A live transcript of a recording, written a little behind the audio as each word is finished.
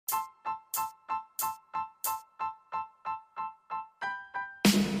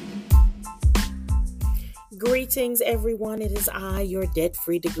Greetings, everyone. It is I, your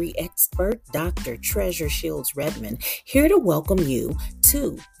debt-free degree expert, Dr. Treasure Shields Redmond, here to welcome you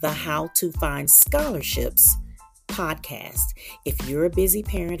to the How to Find Scholarships podcast. If you're a busy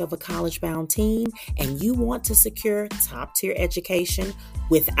parent of a college-bound teen and you want to secure top-tier education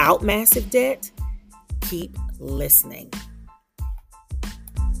without massive debt, keep listening.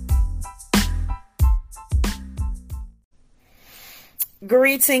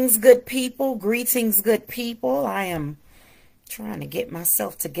 Greetings, good people. Greetings, good people. I am trying to get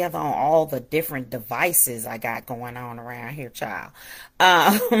myself together on all the different devices I got going on around here, child.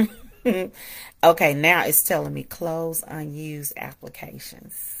 Okay, now it's telling me close unused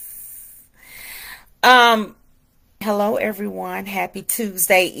applications. Hello, everyone. Happy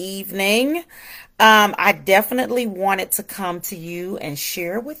Tuesday evening. I definitely wanted to come to you and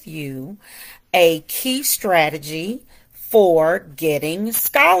share with you a key strategy for getting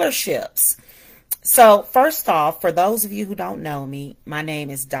scholarships. So first off, for those of you who don't know me, my name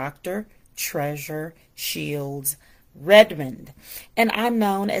is Dr. Treasure Shields Redmond, and I'm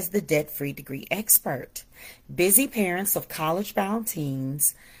known as the debt-free degree expert. Busy parents of college-bound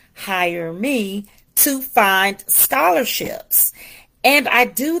teens hire me to find scholarships, and I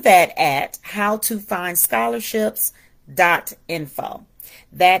do that at howtofindscholarships.info.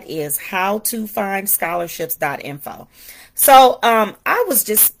 That is howtofindscholarships.info. So I was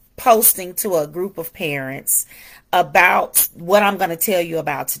just posting to a group of parents about what I'm going to tell you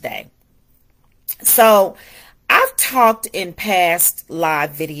about today. So I've talked in past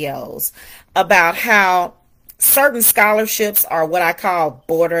live videos about how certain scholarships are what I call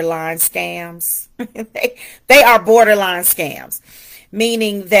borderline scams. They are borderline scams,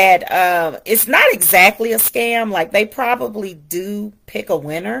 meaning that it's not exactly a scam. Like, they probably do pick a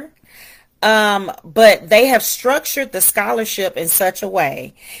winner. But they have structured the scholarship in such a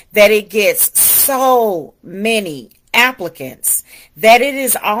way that it gets so many applicants that it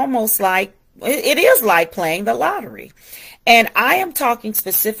is almost like, it is like playing the lottery. And I am talking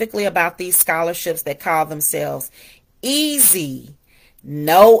specifically about these scholarships that call themselves easy,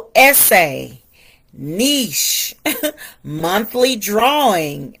 no essay, niche, monthly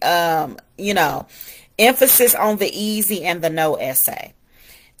drawing, emphasis on the easy and the no essay.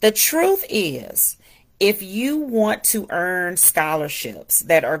 The truth is, if you want to earn scholarships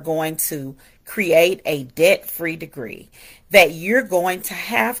that are going to create a debt-free degree, that you're going to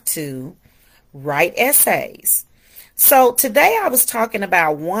have to write essays. So today I was talking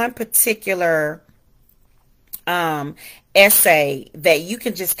about one particular essay that you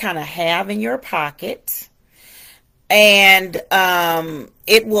can just kind of have in your pocket, and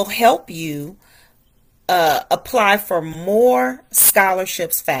it will help you apply for more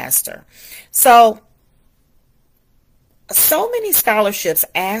scholarships faster. So many scholarships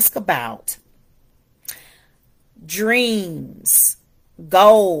ask about dreams,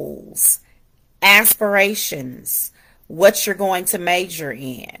 goals, aspirations, what you're going to major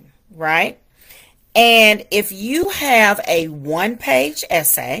in, right? And if you have a one-page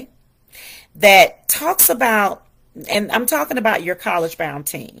essay that talks about, and I'm talking about your college-bound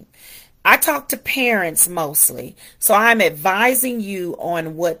teen, I talk to parents mostly, so I'm advising you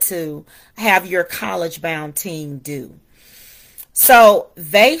on what to have your college-bound teen do. So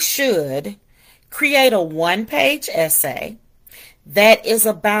they should create a one-page essay that is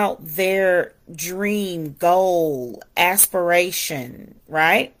about their dream, goal, aspiration,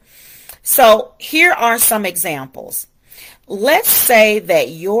 right? So here are some examples. Let's say that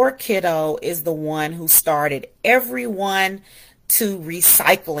your kiddo is the one who started everyone to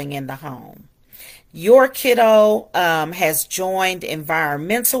recycling in the home. Your kiddo has joined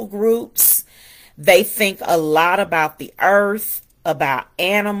environmental groups. They think a lot about the earth, about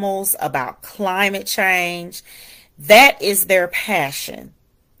animals, about climate change. That is their passion.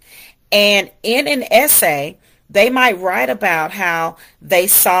 And in an essay, they might write about how they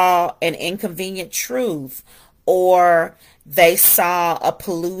saw an inconvenient truth, or they saw a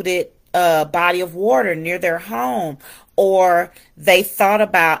polluted body of water near their home, or they thought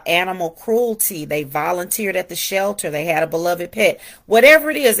about animal cruelty. They volunteered at the shelter. They had a beloved pet. Whatever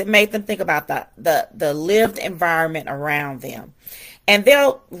it is, it made them think about the lived environment around them. And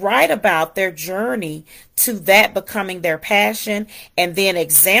they'll write about their journey to that becoming their passion, and then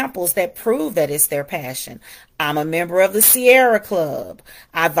examples that prove that it's their passion. I'm a member of the Sierra Club.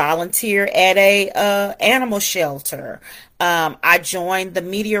 I volunteer at a animal shelter. I joined the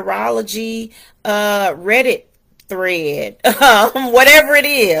meteorology Reddit thread, whatever it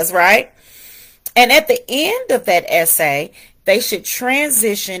is, right? And at the end of that essay, they should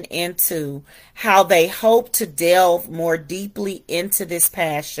transition into how they hope to delve more deeply into this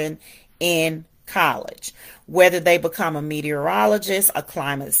passion in college, whether they become a meteorologist, a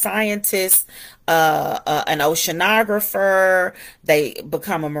climate scientist, an oceanographer, they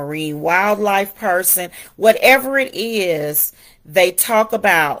become a marine wildlife person, whatever it is, they talk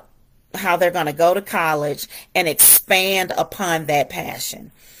about how they're going to go to college and expand upon that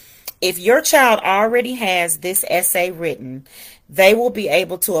passion. If your child already has this essay written, they will be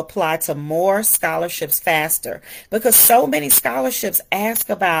able to apply to more scholarships faster, because so many scholarships ask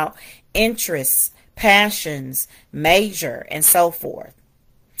about interests, passions, major, and so forth.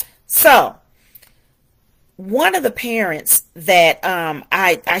 So, one of the parents that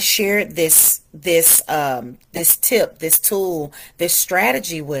I shared this tip, this tool, this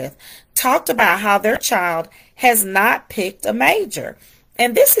strategy with, talked about how their child has not picked a major.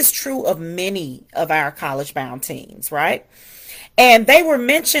 And this is true of many of our college-bound teens, right? And they were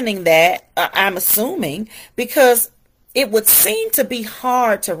mentioning that, I'm assuming, because it would seem to be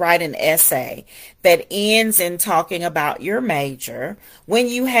hard to write an essay that ends in talking about your major when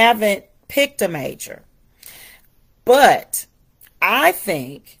you haven't picked a major. But I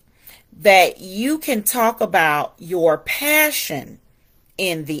think that you can talk about your passion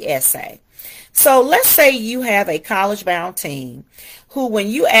in the essay. So let's say you have a college-bound teen who, when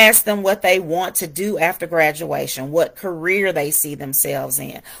you ask them what they want to do after graduation, what career they see themselves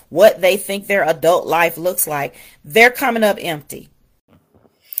in, what they think their adult life looks like, they're coming up empty.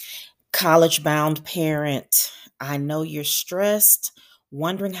 College-bound parent, I know you're stressed,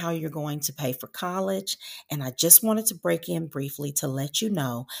 wondering how you're going to pay for college, and I just wanted to break in briefly to let you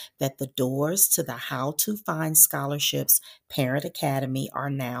know that the doors to the How to Find Scholarships Parent Academy are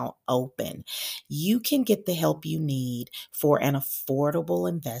now open. You can get the help you need for an affordable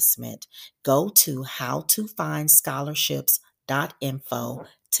investment. Go to howtofindscholarships.info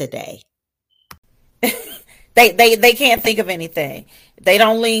today. They can't think of anything. They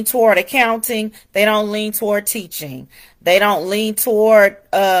don't lean toward accounting. They don't lean toward teaching. They don't lean toward,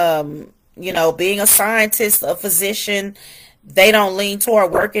 being a scientist, a physician. They don't lean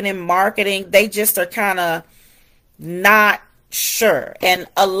toward working in marketing. They just are kind of not sure. And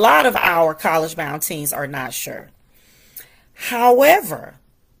a lot of our college-bound teens are not sure. However,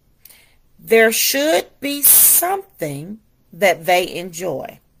 there should be something that they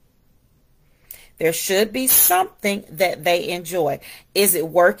enjoy. There should be something that they enjoy. Is it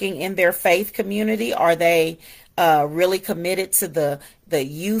working in their faith community? Are they really committed to the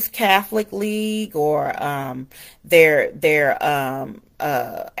Youth Catholic League, or after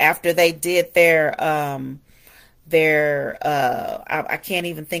they did I can't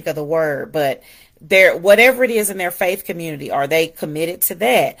even think of the word, but whatever it is in their faith community, are they committed to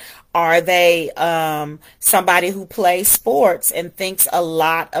that? Are they somebody who plays sports and thinks a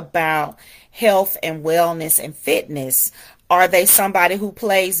lot about health and wellness and fitness? Are they somebody who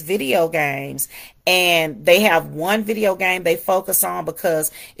plays video games and they have one video game they focus on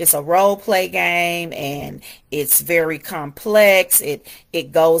because it's a role play game and it's very complex, it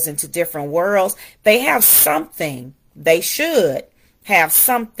goes into different worlds? They have something, they should have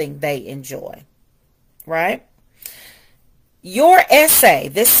something they enjoy, right? Your essay,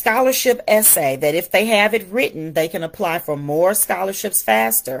 this scholarship essay, that if they have it written, they can apply for more scholarships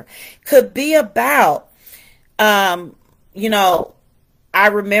faster, could be about, I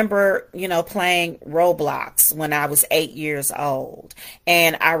remember, playing Roblox when I was 8 years old,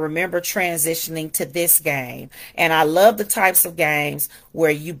 and I remember transitioning to this game. And I love the types of games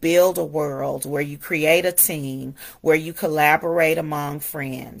where you build a world, where you create a team, where you collaborate among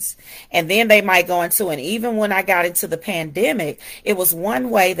friends. And then they might go into, and even when I got into the pandemic, it was one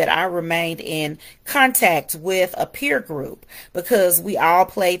way that I remained in contact with a peer group, because we all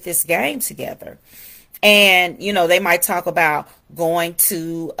played this game together. And, they might talk about going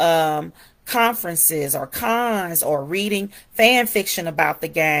to conferences or cons, or reading fan fiction about the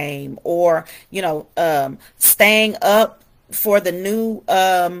game, or, staying up for the new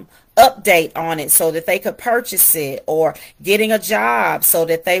update on it so that they could purchase it, or getting a job so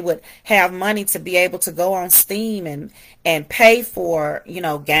that they would have money to be able to go on Steam and pay for,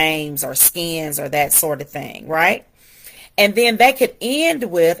 games or skins or that sort of thing, right? And then that could end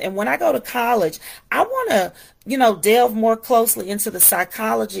with, and when I go to college, I want to, delve more closely into the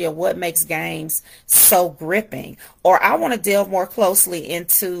psychology of what makes games so gripping. Or I want to delve more closely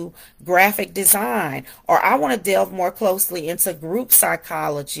into graphic design. Or I want to delve more closely into group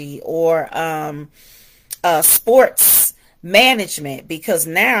psychology, or sports management, because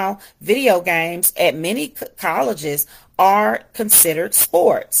now video games at many colleges are considered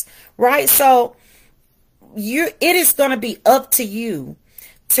sports, right? So it is going to be up to you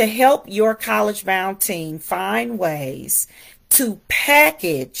to help your college-bound teen find ways to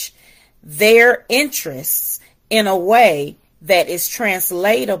package their interests in a way that is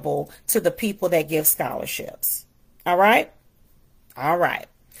translatable to the people that give scholarships. All right? All right.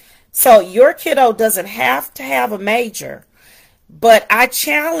 So your kiddo doesn't have to have a major, but I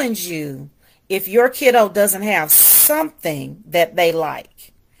challenge you, if your kiddo doesn't have something that they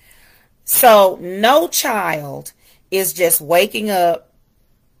like. So no child is just waking up,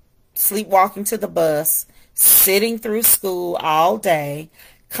 sleepwalking to the bus, sitting through school all day,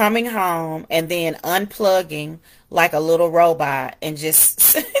 coming home, and then unplugging like a little robot and just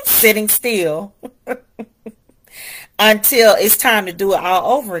sitting still until it's time to do it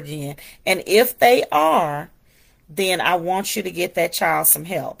all over again. And if they are, then I want you to get that child some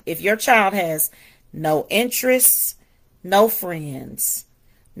help. If your child has no interests, no friends,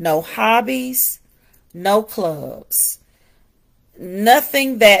 no hobbies, no clubs,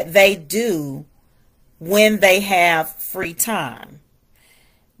 nothing that they do when they have free time,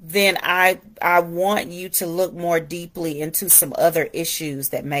 then I want you to look more deeply into some other issues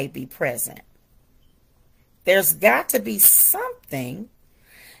that may be present. There's got to be something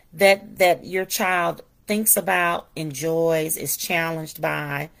that your child thinks about, enjoys, is challenged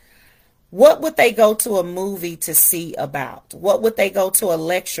by. What would they go to a movie to see about? What would they go to a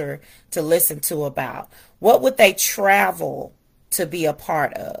lecture to listen to about? What would they travel to be a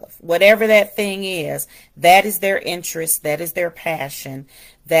part of? Whatever that thing is, that is their interest, that is their passion,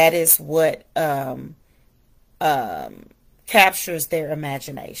 that is what captures their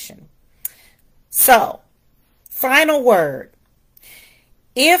imagination. So, final word.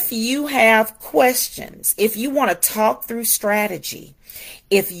 If you have questions, if you want to talk through strategy,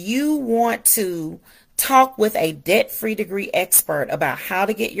 if you want to talk with a debt-free degree expert about how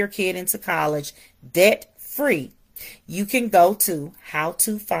to get your kid into college debt-free, you can go to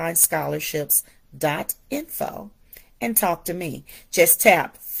howtofindscholarships.info and talk to me. Just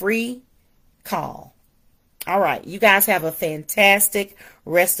tap free call. All right, you guys have a fantastic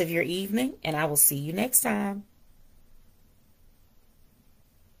rest of your evening, and I will see you next time.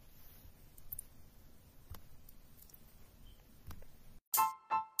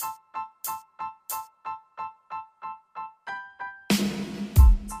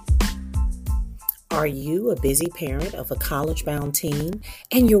 Are you a busy parent of a college-bound teen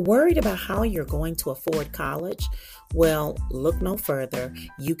and you're worried about how you're going to afford college? Well, look no further.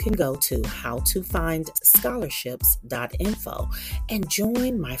 You can go to howtofindscholarships.info and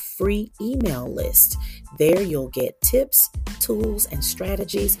join my free email list. There you'll get tips, tools, and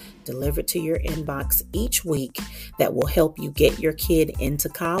strategies delivered to your inbox each week that will help you get your kid into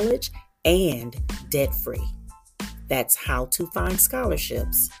college and debt-free. That's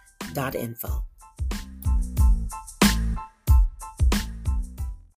howtofindscholarships.info.